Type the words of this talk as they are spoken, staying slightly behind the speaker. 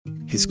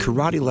his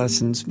karate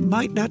lessons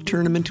might not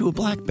turn him into a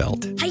black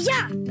belt.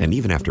 Hi-ya! And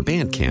even after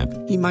band camp,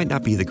 he might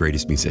not be the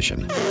greatest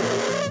musician.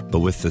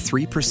 But with the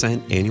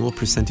 3% annual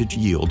percentage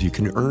yield you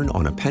can earn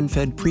on a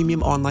PenFed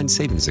premium online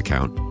savings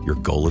account, your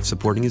goal of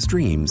supporting his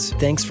dreams...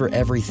 Thanks for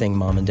everything,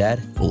 Mom and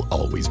Dad. ...will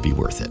always be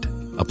worth it.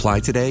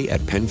 Apply today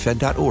at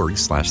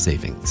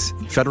PenFed.org/savings.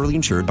 Federally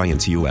insured by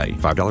NCUA.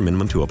 $5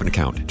 minimum to open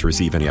account. To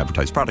receive any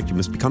advertised product, you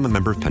must become a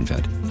member of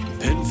PenFed.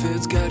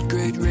 PenFed's got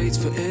great rates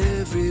for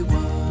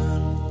everyone.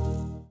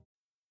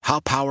 How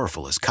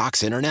powerful is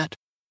Cox Internet?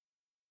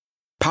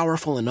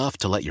 Powerful enough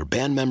to let your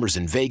band members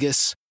in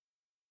Vegas,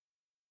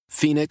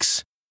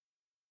 Phoenix,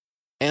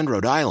 and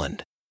Rhode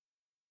Island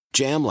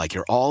jam like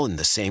you're all in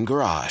the same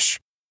garage.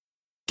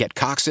 Get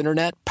Cox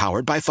Internet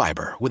powered by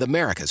fiber with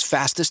America's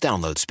fastest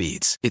download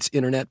speeds. It's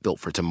internet built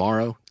for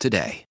tomorrow,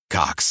 today.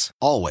 Cox,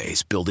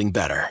 always building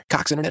better.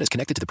 Cox Internet is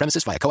connected to the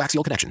premises via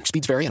coaxial connection.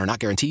 Speeds vary and are not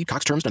guaranteed.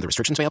 Cox terms and other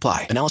restrictions may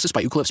apply. Analysis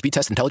by Ookla Speed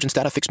Test Intelligence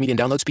Data. Fixed median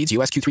download speeds.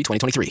 US Q3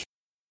 2023.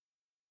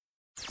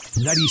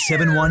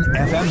 97.1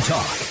 FM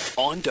Talk.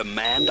 On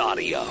demand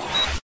audio.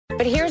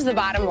 But here's the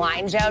bottom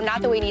line, Joe.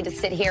 Not that we need to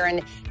sit here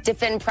and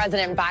defend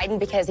President Biden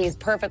because he's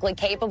perfectly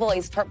capable,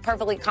 he's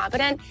perfectly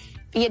competent.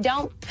 You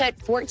don't put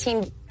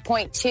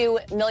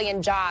 14.2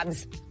 million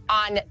jobs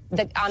on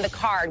the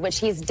card, which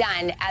he's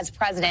done as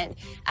president,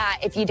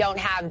 if you don't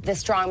have the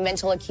strong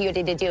mental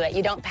acuity to do it.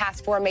 You don't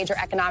pass 4 major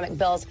economic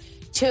bills,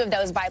 2 of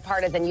those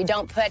bipartisan. You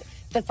don't put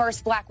the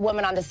first black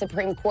woman on the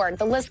Supreme Court.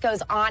 The list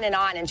goes on and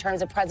on in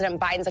terms of President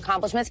Biden's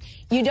accomplishments.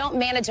 You don't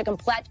manage a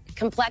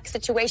complex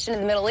situation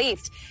in the Middle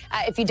East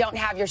if you don't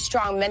have your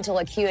strong mental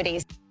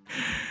acuities.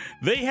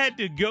 They had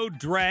to go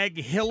drag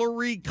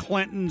Hillary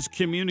Clinton's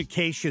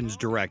communications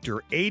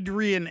director,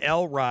 Adrienne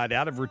Elrod,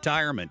 out of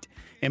retirement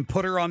and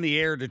put her on the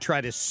air to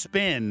try to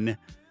spin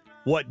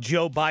what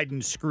Joe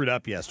Biden screwed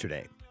up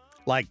yesterday.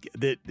 Like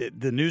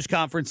the news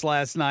conference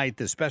last night,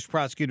 the special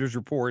prosecutor's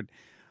report.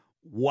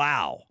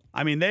 Wow.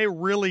 I mean, they're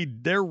really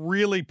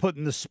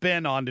putting the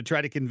spin on to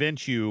try to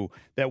convince you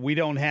that we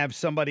don't have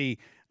somebody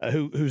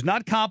who's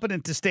not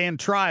competent to stand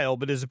trial,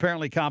 but is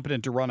apparently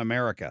competent to run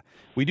America.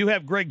 We do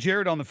have Gregg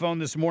Jarrett on the phone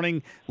this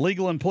morning,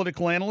 legal and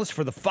political analyst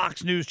for the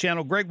Fox News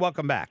Channel. Greg,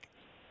 welcome back.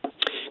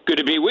 Good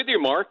to be with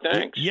you, Mark.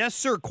 Thanks. Yes,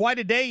 sir. Quite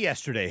a day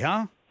yesterday,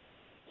 huh?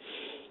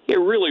 It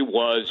really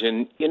was.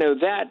 And, you know,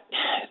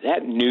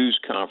 that news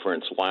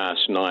conference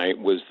last night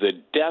was the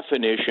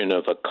definition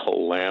of a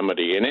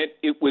calamity. And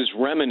it was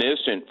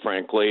reminiscent,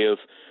 frankly, of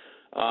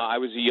I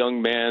was a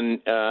young man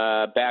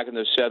back in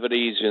the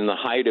 70s in the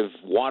height of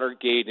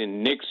Watergate,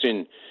 and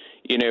Nixon,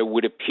 you know,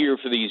 would appear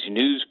for these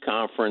news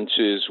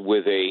conferences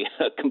with a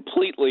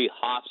completely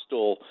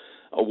hostile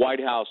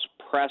White House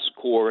press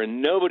corps,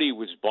 and nobody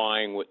was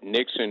buying what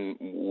Nixon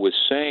was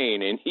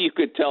saying. And you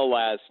could tell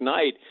last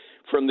night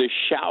from the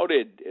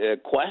shouted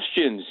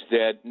questions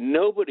that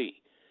nobody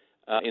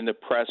in the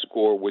press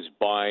corps was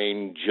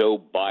buying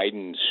Joe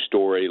Biden's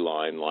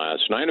storyline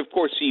last night. And of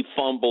course, he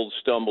fumbled,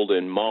 stumbled,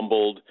 and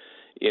mumbled,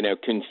 you know,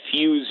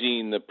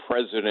 confusing the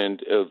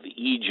president of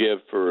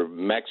Egypt for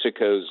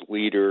Mexico's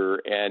leader.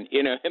 And,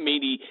 you know, I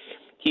mean,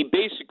 he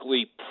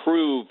basically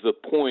proved the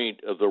point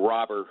of the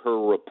Robert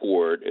Hur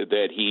report,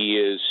 that he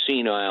is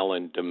senile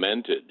and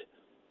demented.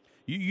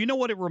 You know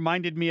what it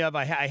reminded me of?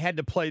 I had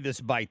to play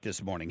this bite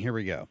this morning. Here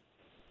we go.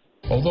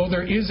 Although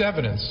there is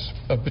evidence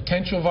of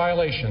potential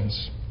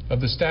violations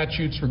of the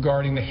statutes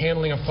regarding the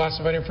handling of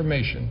classified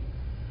information,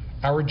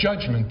 our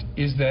judgment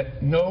is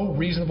that no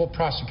reasonable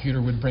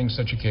prosecutor would bring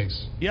such a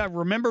case. Yeah,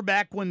 remember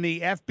back when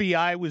the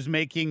FBI was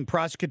making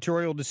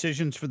prosecutorial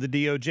decisions for the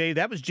DOJ?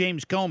 That was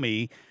James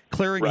Comey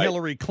clearing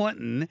Hillary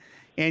Clinton.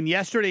 And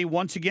yesterday,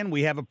 once again,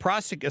 we have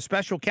a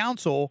special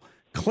counsel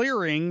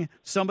clearing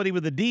somebody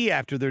with a D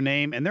after their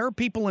name. And there are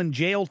people in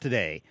jail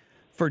today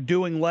for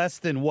doing less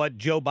than what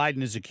Joe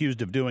Biden is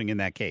accused of doing in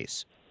that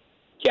case.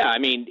 Yeah, I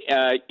mean,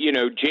 you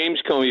know, James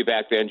Comey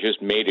back then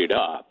just made it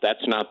up.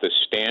 That's not the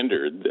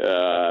standard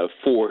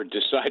for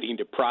deciding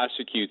to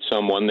prosecute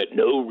someone, that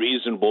no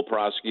reasonable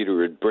prosecutor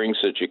would bring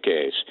such a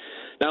case.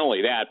 Not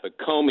only that, but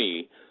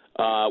Comey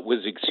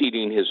was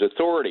exceeding his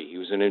authority. He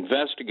was an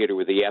investigator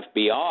with the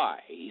FBI.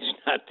 He's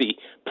not the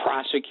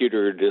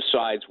prosecutor who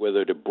decides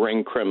whether to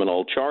bring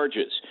criminal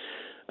charges.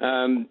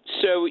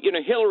 So, you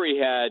know, Hillary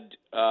had,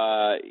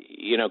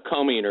 you know,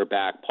 Comey in her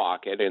back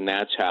pocket, and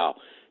that's how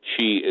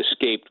she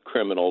escaped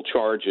criminal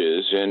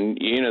charges. And,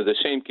 you know, the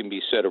same can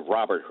be said of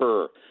Robert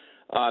Hur.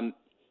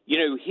 You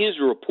know, his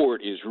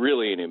report is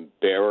really an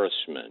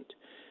embarrassment.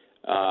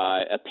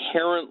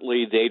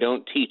 Apparently, they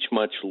don't teach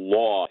much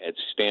law at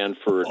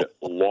Stanford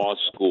Law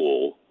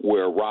School,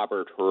 where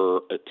Robert Hur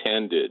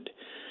attended.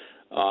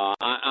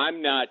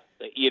 I'm not,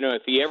 you know,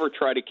 if he ever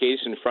tried a case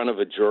in front of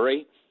a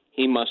jury,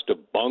 he must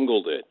have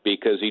bungled it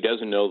because he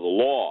doesn't know the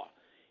law.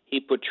 He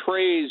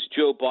portrays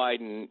Joe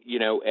Biden, you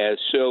know, as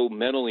so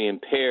mentally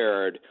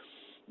impaired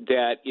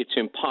that it's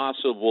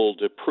impossible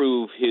to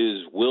prove his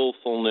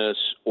willfulness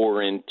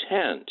or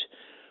intent.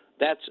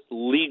 That's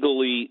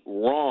legally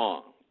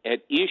wrong. at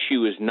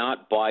issue is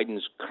not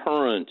Biden's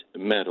current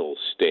mental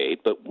state,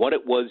 but what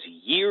it was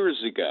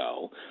years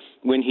ago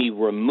when he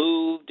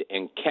removed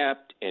and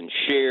kept and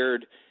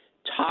shared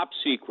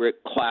top-secret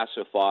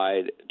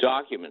classified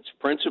documents,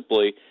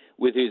 principally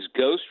with his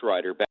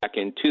ghostwriter back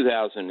in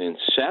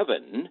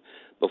 2007,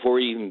 before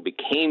he even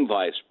became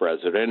vice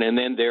president, and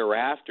then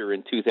thereafter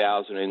in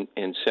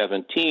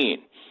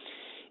 2017.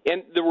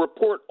 And the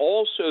report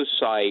also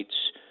cites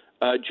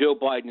Joe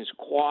Biden's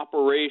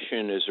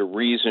cooperation as a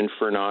reason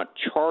for not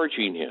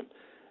charging him.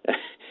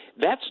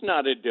 That's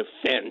not a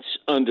defense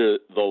under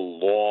the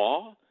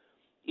law.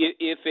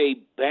 If a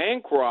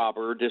bank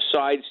robber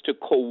decides to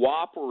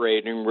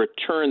cooperate and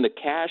return the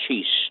cash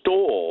he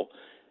stole,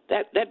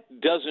 that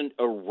doesn't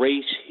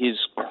erase his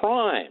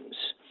crimes.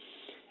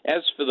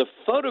 As for the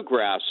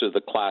photographs of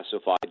the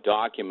classified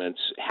documents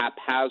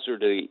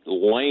haphazardly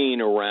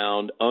laying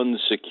around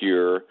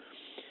unsecure,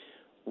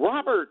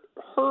 Robert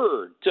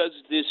Hur does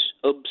this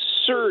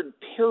absurd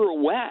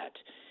pirouette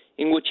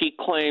in which he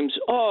claims,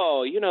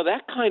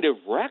 that kind of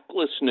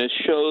recklessness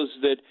shows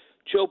that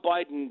Joe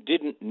Biden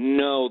didn't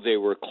know they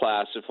were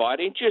classified.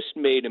 He just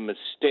made a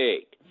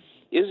mistake.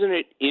 Isn't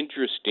it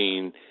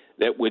interesting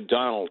that with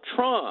Donald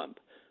Trump,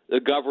 the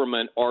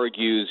government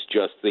argues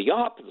just the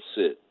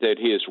opposite, that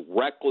his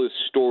reckless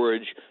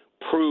storage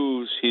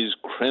proves his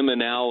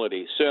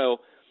criminality? So,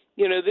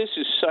 this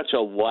is such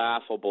a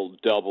laughable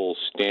double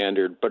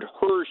standard, but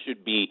Hur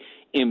should be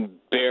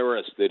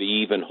embarrassed that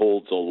he even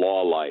holds a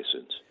law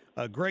license.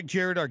 Gregg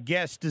Jarrett, our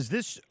guest, does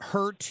this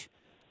hurt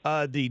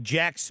the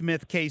Jack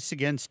Smith case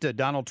against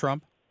Donald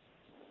Trump?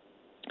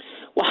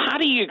 Well, how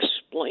do you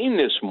explain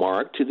this,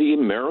 Mark, to the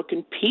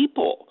American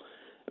people?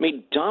 I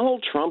mean,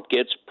 Donald Trump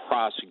gets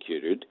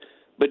prosecuted,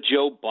 but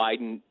Joe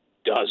Biden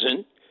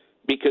doesn't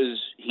because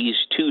he's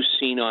too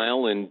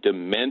senile and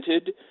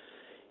demented.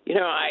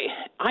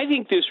 I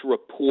think this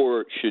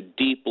report should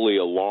deeply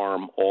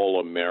alarm all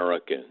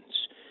Americans.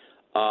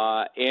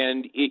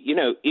 And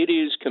it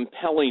is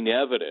compelling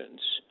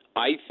evidence,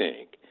 I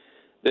think,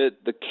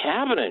 that the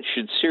cabinet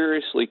should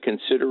seriously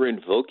consider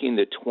invoking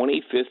the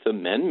 25th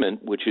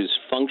Amendment, which is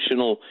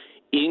functional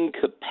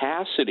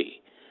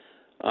incapacity.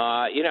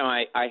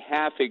 I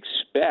half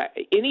expect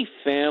any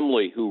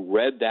family who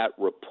read that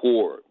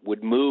report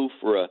would move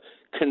for a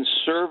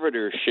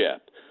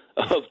conservatorship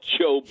of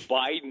Joe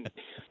Biden.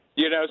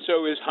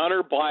 So is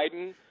Hunter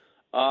Biden,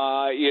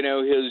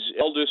 his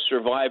eldest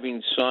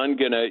surviving son,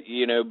 going to,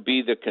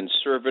 be the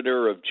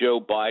conservator of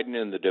Joe Biden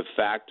and the de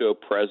facto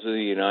president of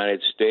the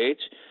United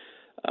States?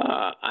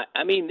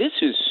 This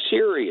is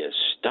serious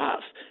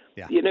stuff.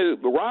 Yeah.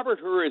 Robert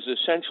Hur is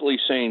essentially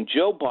saying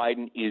Joe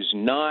Biden is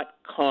not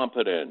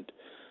competent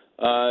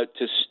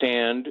to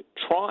stand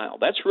trial.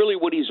 That's really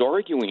what he's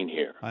arguing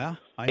here. Yeah,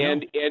 I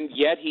know. And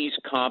yet he's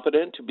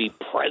competent to be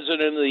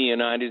president of the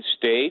United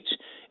States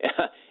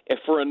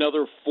for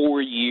another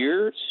 4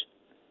 years.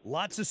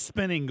 Lots of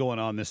spinning going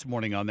on this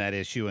morning on that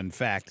issue, in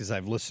fact, as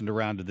I've listened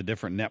around to the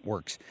different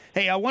networks.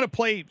 Hey, I want to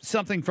play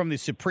something from the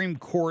Supreme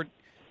Court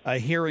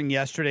hearing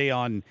yesterday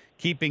on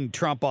keeping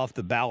Trump off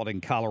the ballot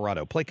in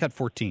Colorado. Play cut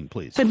 14,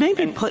 please. But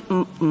maybe put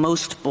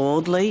most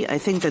boldly, I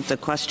think that the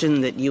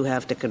question that you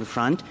have to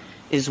confront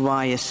is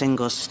why a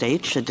single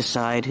state should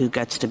decide who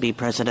gets to be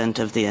president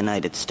of the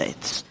United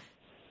States.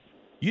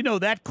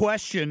 That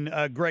question,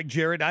 Gregg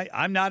Jarrett,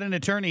 I'm not an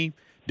attorney.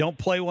 Don't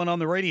play one on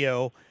the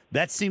radio.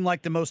 That seemed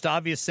like the most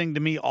obvious thing to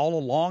me all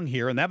along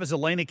here, and that was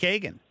Elena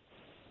Kagan.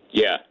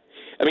 Yeah.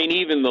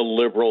 Even the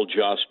liberal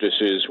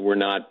justices were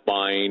not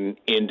buying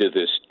into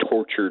this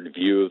tortured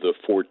view of the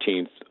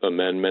 14th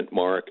Amendment,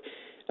 Mark.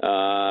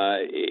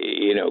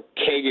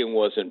 Kagan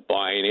wasn't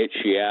buying it.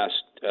 She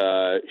asked,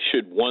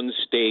 should one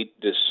state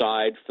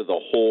decide for the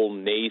whole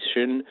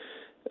nation?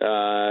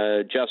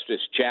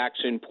 Justice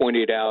Jackson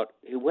pointed out,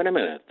 hey, wait a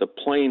minute, the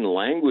plain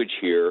language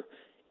here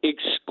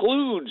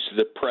excludes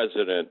the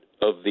president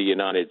of the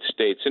United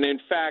States. And in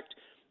fact,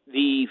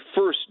 the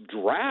first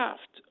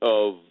draft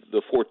of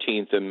the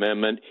 14th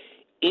Amendment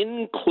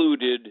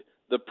included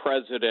the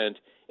president,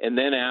 and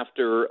then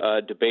after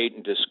debate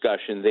and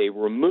discussion, they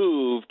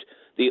removed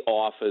the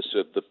office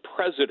of the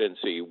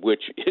presidency,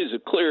 which is a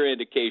clear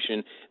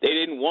indication they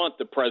didn't want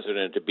the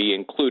president to be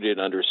included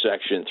under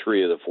Section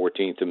 3 of the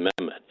 14th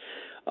Amendment.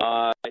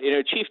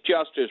 Chief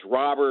Justice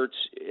Roberts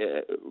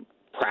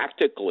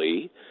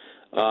practically,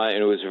 and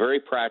it was a very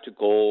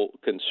practical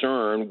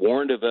concern,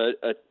 warned of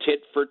a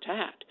tit for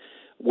tat,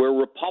 where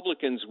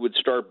Republicans would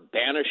start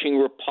banishing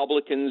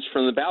Republicans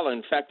from the ballot.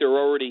 In fact, they're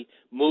already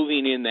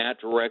moving in that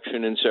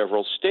direction in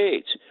several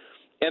states.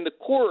 And the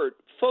court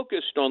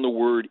focused on the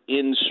word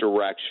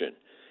insurrection.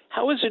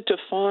 How is it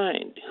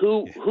defined?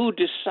 Who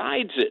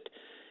decides it?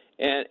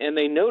 And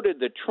they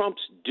noted that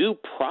Trump's due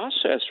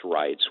process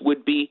rights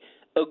would be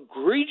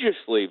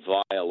egregiously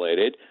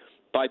violated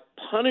by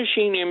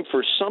punishing him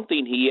for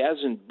something he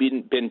hasn't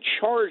been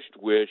charged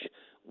with,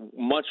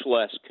 much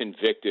less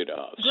convicted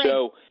of.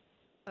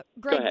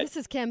 Greg, this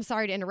is Kim.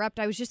 Sorry to interrupt.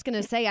 I was just going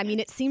to say,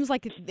 it seems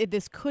like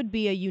this could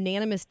be a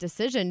unanimous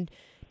decision.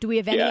 Do we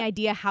have any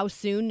idea how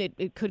soon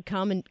it could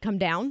come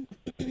down?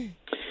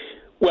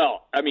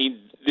 Well, I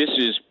mean, this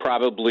is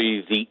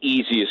probably the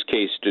easiest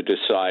case to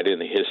decide in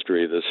the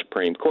history of the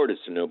Supreme Court. It's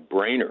a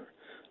no-brainer.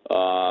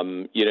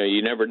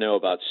 You never know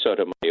about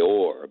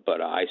Sotomayor,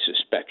 but I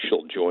suspect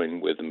she'll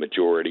join with the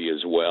majority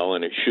as well,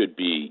 and it should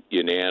be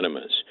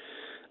unanimous.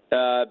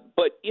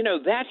 But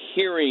that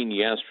hearing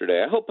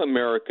yesterday, I hope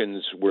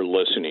Americans were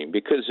listening,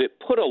 because it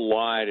put a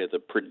lie to the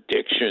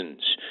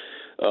predictions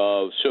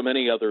of so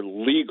many other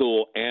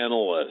legal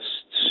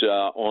analysts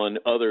on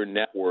other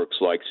networks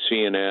like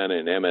CNN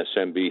and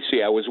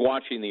MSNBC. I was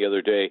watching the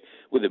other day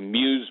with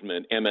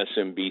amusement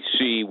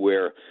MSNBC,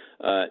 where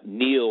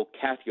Neil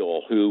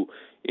Katyal, who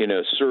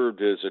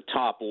served as a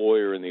top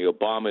lawyer in the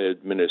Obama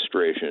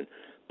administration,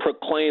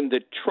 proclaimed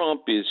that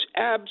Trump is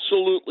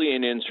absolutely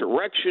an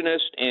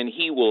insurrectionist and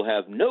he will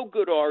have no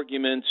good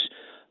arguments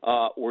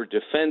or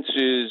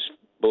defenses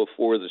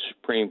before the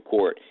Supreme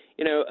Court.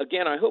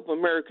 Again, I hope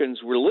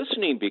Americans were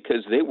listening,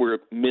 because they were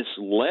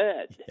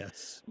misled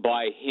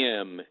by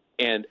him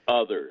and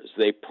others.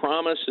 They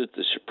promised that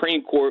the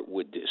Supreme Court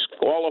would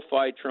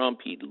disqualify Trump,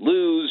 he'd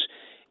lose,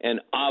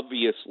 and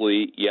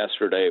obviously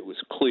yesterday it was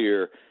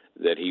clear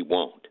that he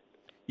won't.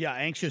 Yeah,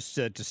 anxious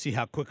to see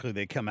how quickly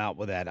they come out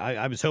with that.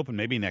 I was hoping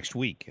maybe next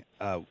week.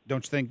 Don't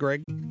you think,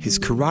 Greg? His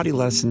karate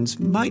lessons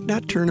might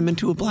not turn him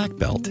into a black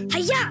belt.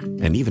 Hi-ya!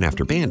 And even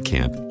after band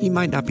camp, he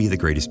might not be the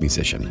greatest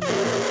musician.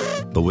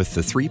 But with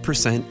the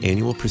 3%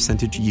 annual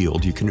percentage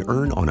yield you can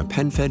earn on a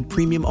PenFed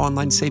premium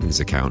online savings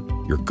account,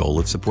 your goal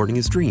of supporting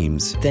his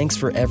dreams... Thanks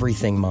for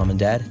everything, Mom and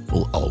Dad.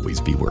 ...will always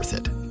be worth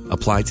it.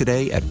 Apply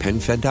today at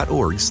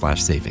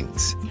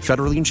PenFed.org/savings.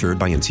 Federally insured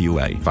by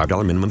NCUA.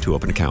 $5 minimum to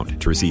open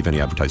account. To receive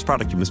any advertised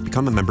product, you must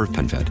become a member of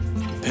PenFed.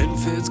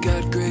 PenFed's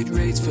got great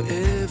rates for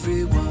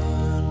everyone.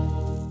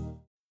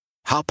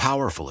 How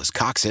powerful is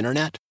Cox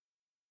Internet?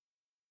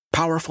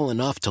 Powerful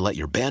enough to let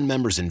your band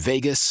members in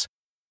Vegas,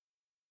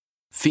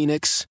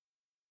 Phoenix,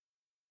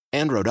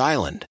 and Rhode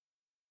Island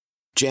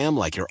jam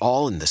like you're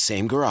all in the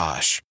same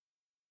garage.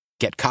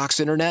 Get Cox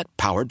Internet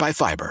powered by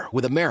fiber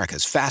with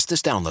America's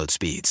fastest download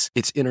speeds.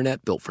 It's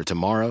internet built for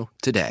tomorrow,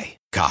 today.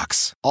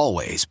 Cox,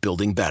 always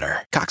building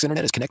better. Cox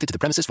Internet is connected to the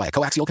premises via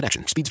coaxial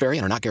connection. Speeds vary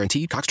and are not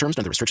guaranteed. Cox terms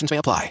and other restrictions may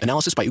apply.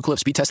 Analysis by Ookla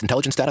Speed Test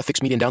Intelligence Data.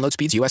 Fixed median download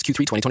speeds. US Q3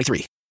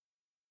 2023.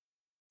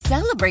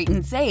 Celebrate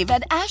and save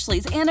at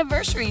Ashley's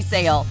Anniversary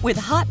Sale. With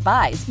Hot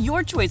Buys,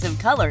 your choice of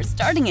colors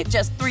starting at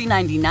just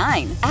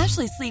 $3.99.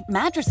 Ashley Sleep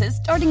mattresses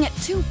starting at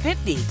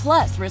 $2.50.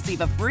 Plus,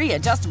 receive a free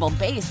adjustable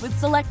base with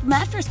select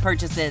mattress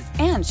purchases.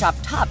 And shop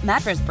top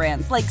mattress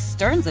brands like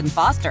Stearns &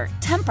 Foster,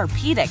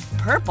 Tempur-Pedic,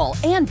 Purple,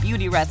 and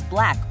Beautyrest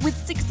Black with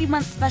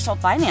 60-month special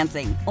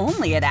financing.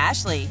 Only at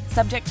Ashley.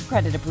 Subject to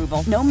credit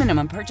approval. No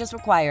minimum purchase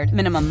required.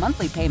 Minimum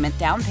monthly payment,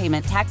 down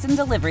payment, tax, and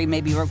delivery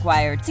may be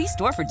required. See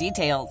store for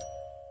details.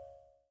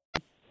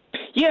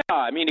 Yeah,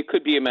 I mean, it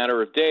could be a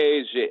matter of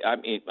days. I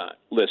mean,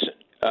 listen,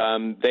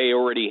 they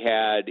already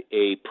had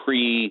a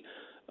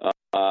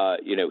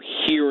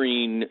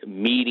hearing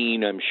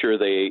meeting. I'm sure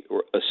they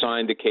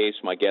assigned the case.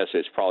 My guess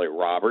is probably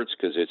Roberts,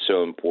 because it's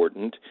so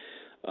important.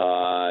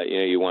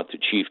 You want the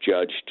chief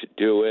judge to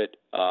do it.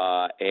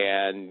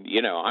 And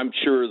I'm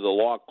sure the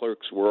law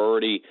clerks were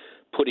already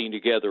putting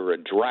together a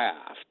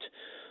draft.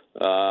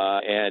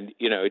 And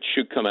it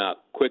should come out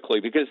quickly,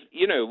 because,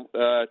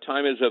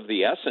 time is of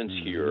the essence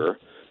here,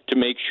 to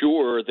make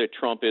sure that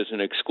Trump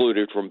isn't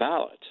excluded from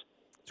ballots.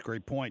 That's a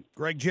great point.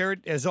 Gregg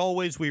Jarrett, as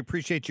always, we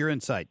appreciate your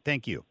insight.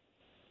 Thank you.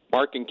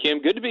 Mark and Kim,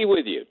 good to be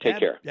with you. Take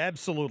care.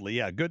 Absolutely.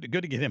 Yeah, good to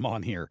get him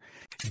on here.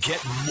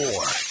 Get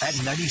more at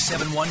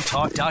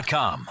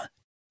 971talk.com.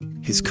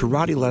 His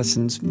karate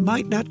lessons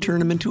might not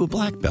turn him into a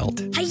black belt.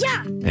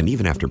 Hi-ya! And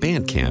even after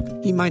band camp,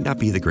 he might not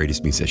be the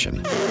greatest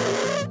musician.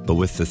 But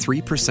with the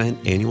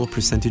 3% annual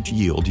percentage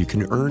yield you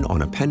can earn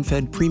on a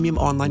PenFed premium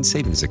online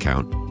savings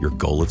account, your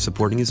goal of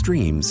supporting his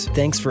dreams...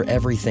 Thanks for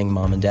everything,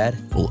 Mom and Dad.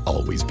 ...will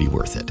always be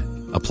worth it.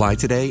 Apply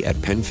today at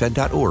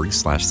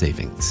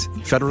PenFed.org/savings.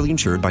 Federally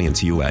insured by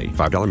NCUA.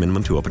 $5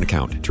 minimum to open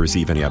account. To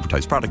receive any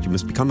advertised product, you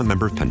must become a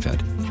member of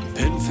PenFed.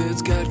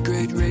 PenFed's got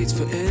great rates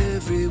for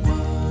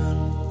everyone.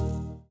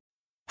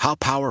 How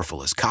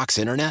powerful is Cox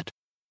Internet?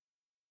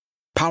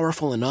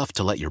 Powerful enough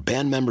to let your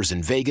band members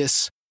in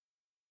Vegas,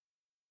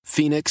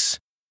 Phoenix,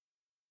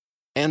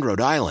 and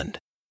Rhode Island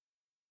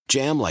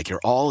jam like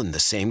you're all in the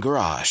same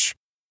garage.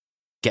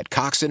 Get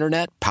Cox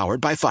Internet powered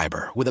by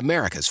fiber with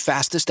America's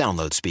fastest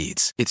download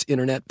speeds. It's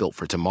internet built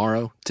for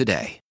tomorrow,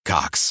 today.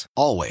 Cox,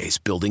 always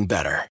building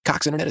better.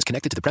 Cox Internet is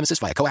connected to the premises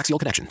via coaxial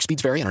connection.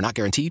 Speeds vary and are not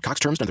guaranteed. Cox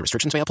terms and other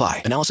restrictions may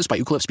apply. Analysis by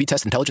Ookla Speed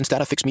Test Intelligence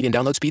Data. Fixed median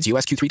download speeds.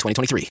 US Q3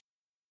 2023.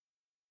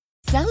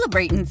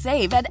 Celebrate and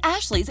save at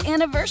Ashley's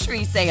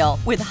Anniversary Sale.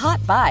 With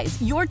Hot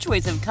Buys, your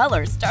choice of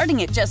colors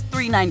starting at just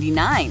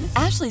 $3.99.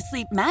 Ashley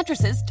Sleep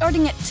mattresses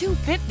starting at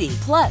 $2.50.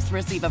 Plus,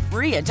 receive a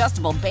free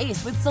adjustable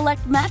base with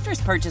select mattress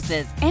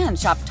purchases. And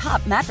shop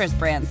top mattress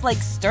brands like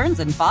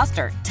Stearns &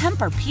 Foster,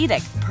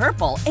 Tempur-Pedic,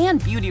 Purple,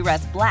 and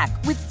Beautyrest Black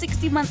with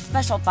 60-month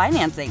special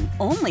financing.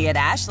 Only at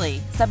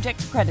Ashley. Subject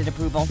to credit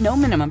approval. No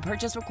minimum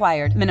purchase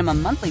required. Minimum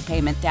monthly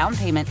payment, down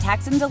payment,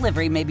 tax, and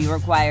delivery may be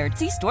required.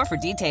 See store for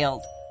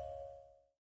details.